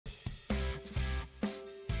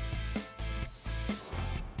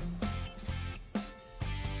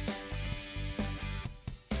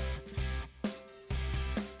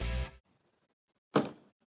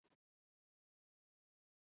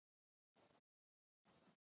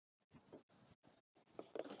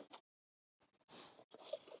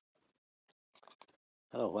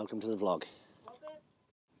Hello, welcome to the vlog.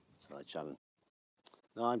 Sorry, Shannon.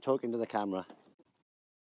 No, I'm talking to the camera.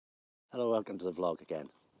 Hello, welcome to the vlog again.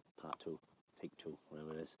 Part 2, take 2,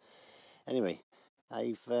 whatever it is. Anyway,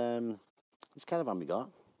 I've this caravan we got,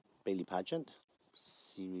 Bailey Pagent,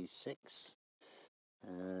 Series 6.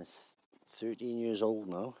 It's 13 years old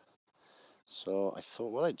now. So I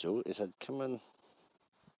thought what I'd do is I'd come and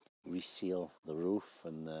reseal the roof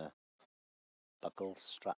and the buckle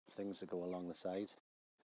strap things that go along the side.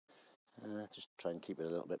 Just try and keep it a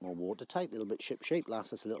little bit more watertight, a little bit ship-shape,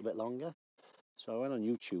 last us a little bit longer. So I went on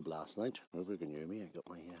YouTube last night. I hope you can hear me. I got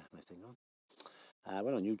my thing on. I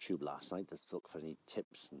went on YouTube last night to look for any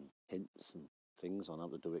tips and hints and things on how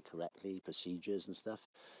to do it correctly, procedures and stuff.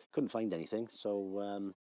 Couldn't find anything, so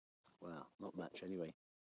well, not much anyway.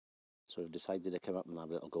 So I've decided to come up and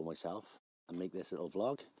have a little go myself and make this little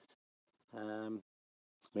vlog.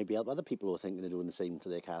 Maybe help other people who are thinking of doing the same to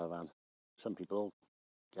their caravan. Some people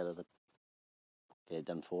get it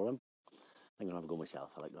done for them. I'm gonna have a go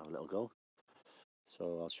myself. I like to have a little go.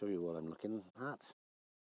 So I'll show you what I'm looking at.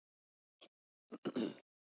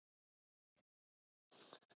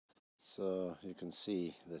 So you can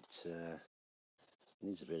see that it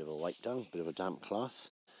needs a bit of a wipe down, a bit of a damp cloth.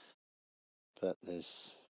 But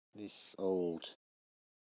there's this old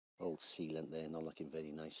sealant there, not looking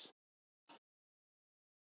very nice.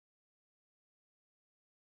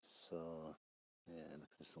 So yeah, look,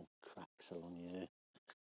 there's some cracks along here.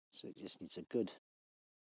 So it just needs a good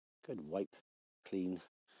wipe, clean.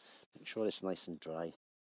 Make sure it's nice and dry,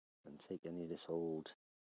 and take any of this old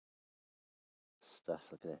stuff,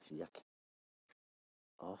 look at this, yuck,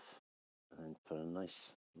 off, and put a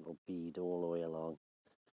nice little bead all the way along.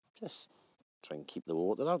 Just try and keep the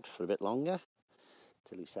water out for a bit longer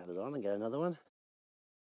till we set it on and get another one.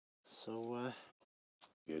 So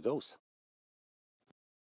here goes.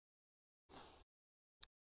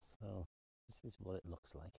 So this is what it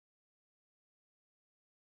looks like.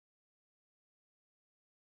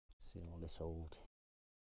 See all this on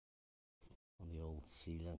the old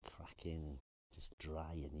sealant cracking and just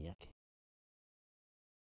dry and yuck.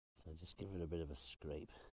 So just give it a bit of a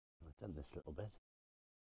scrape. I've done this little bit.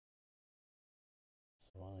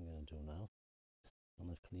 So what I'm going to do now, when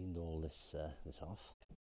I've cleaned all this off,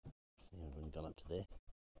 see I've only gone up to there.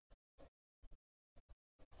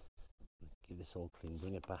 Give this all clean,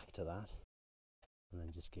 bring it back to that, and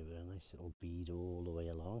then just give it a nice little bead all the way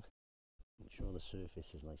along. Make sure the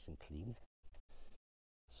surface is nice and clean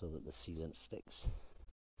so that the sealant sticks,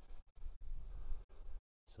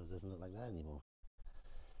 so it doesn't look like that anymore.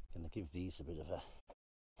 Going to give these a bit of a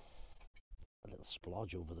little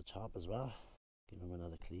splodge over the top as well. Give them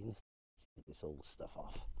another clean. Get this old stuff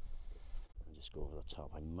off and just go over the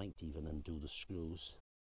top. I might even undo the screws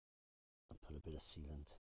and put a bit of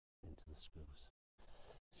sealant into the screws.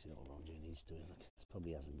 See what Ron needs doing. Look, this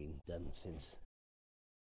probably hasn't been done since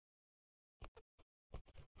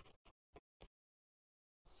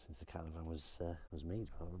the caravan was made,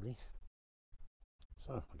 probably.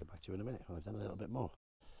 So I'll get back to you in a minute when I've done a little bit more.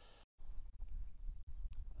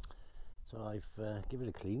 So I've given it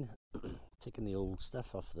a clean, taken the old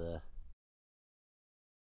stuff off the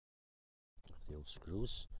old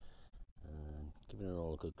screws, and given it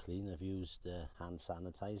all a good clean. I've used hand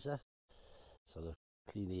sanitizer, so to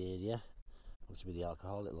clean the area. Obviously with the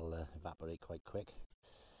alcohol it'll evaporate quite quick,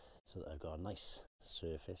 so that I've got a nice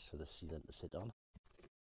surface for the sealant to sit on.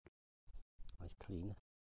 Nice clean.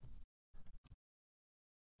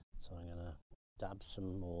 So I'm going to dab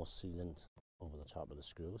some more sealant over the top of the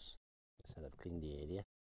screws. Like I said, I've cleaned the area.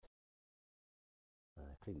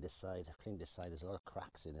 I've cleaned this side. There's a lot of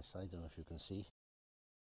cracks in this side. I don't know if you can see.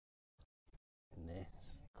 In there,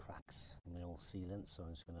 there's cracks in the old sealant. So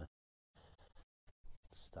I'm just going to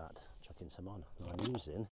start chucking some on. Now I'm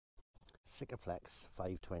using Sikaflex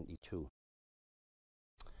 522.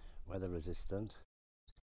 Weather resistant,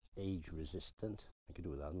 age resistant. I could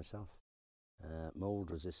do with that myself.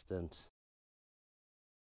 Mold resistant,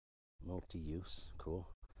 multi-use, cool.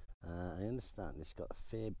 I understand it's got a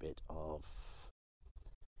fair bit of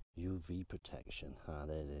UV protection.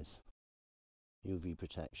 There it is, UV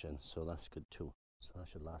protection, so that's good too. So that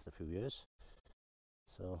should last a few years.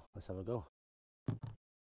 So let's have a go.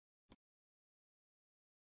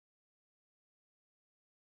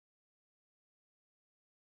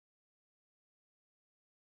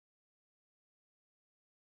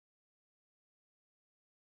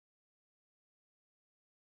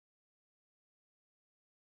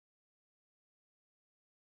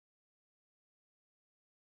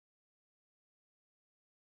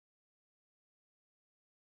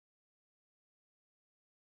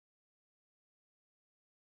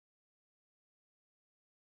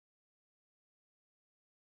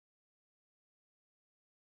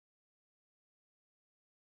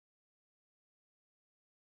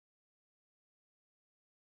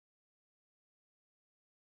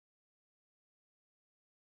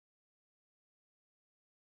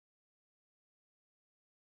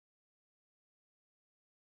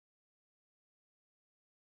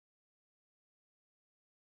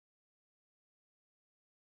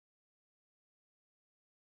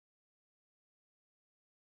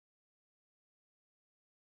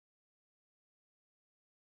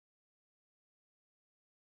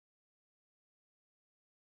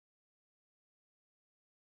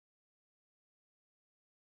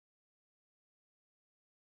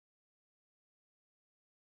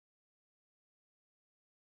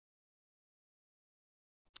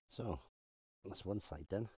 So that's one side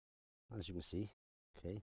done, as you can see.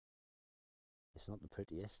 Okay, it's not the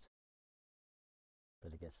prettiest,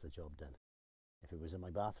 but it gets the job done. If it was in my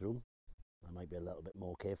bathroom, I might be a little bit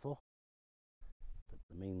more careful, but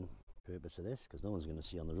the main purpose of this, because no one's going to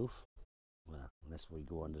see on the roof, well, unless we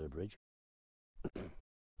go under the bridge,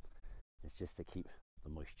 it's just to keep the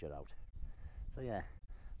moisture out. So yeah,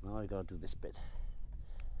 now I've got to do this bit.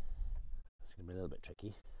 It's going to be a little bit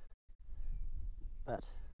tricky, but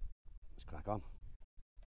let's crack on.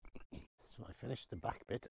 So I finished the back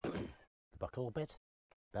bit, the buckle bit,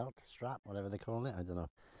 belt, strap, whatever they call it, I don't know.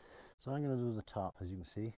 So I'm going to do the top, as you can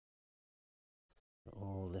see.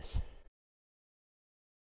 All this,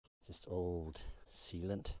 just old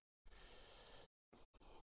sealant,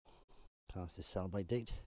 past this sell-by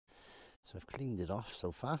date. So I've cleaned it off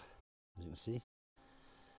so far, as you can see.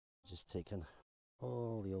 Just taken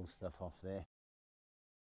all the old stuff off there.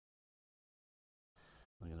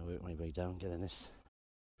 I'm going to work my way down, getting this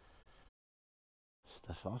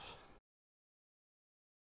stuff off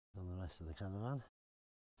on the rest of the caravan.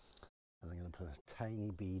 And I'm going to put a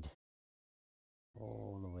tiny bead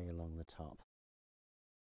all the way along the top,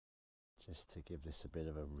 just to give this a bit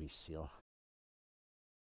of a reseal.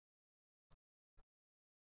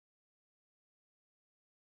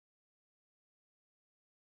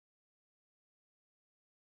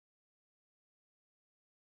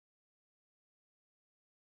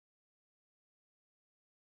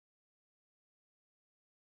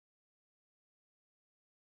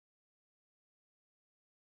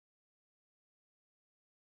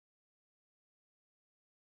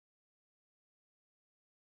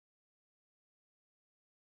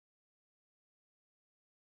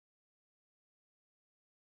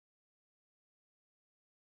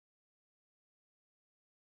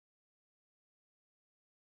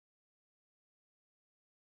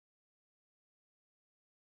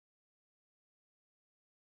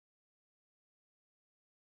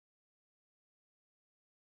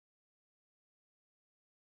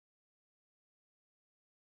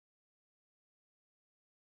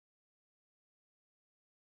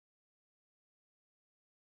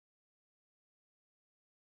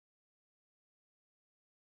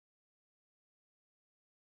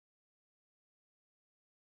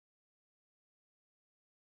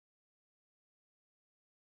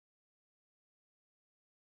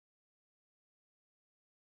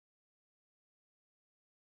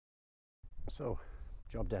 So,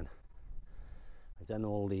 job done. I've done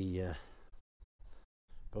all the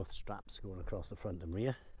both straps going across the front and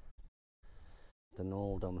rear. Done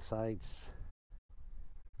all down the sides.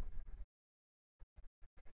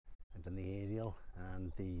 I've done the aerial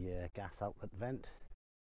and the gas outlet vent.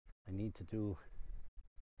 I need to do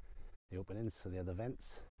the openings for the other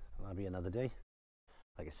vents. That'll be another day.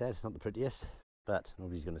 Like I said, it's not the prettiest, but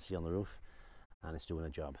nobody's going to see on the roof, and it's doing a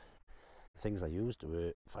job. The things I used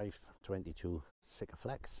were 522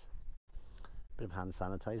 Sikaflex, a bit of hand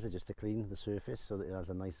sanitizer just to clean the surface so that it has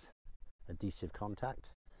a nice adhesive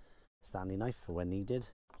contact, Stanley knife for when needed,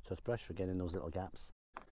 toothbrush for getting those little gaps,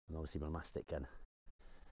 and obviously my mastic gun.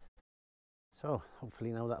 So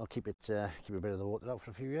hopefully now that'll keep a bit of the water out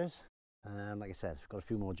for a few years. Like I said, I've got a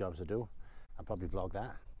few more jobs to do. I'll probably vlog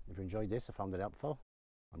that. If you enjoyed this, I found it helpful,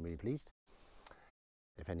 I'm really pleased.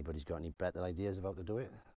 If anybody's got any better ideas of how to do it,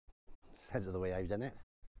 instead of the way I've done it,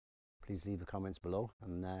 please leave the comments below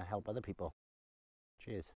and help other people.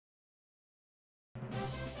 Cheers.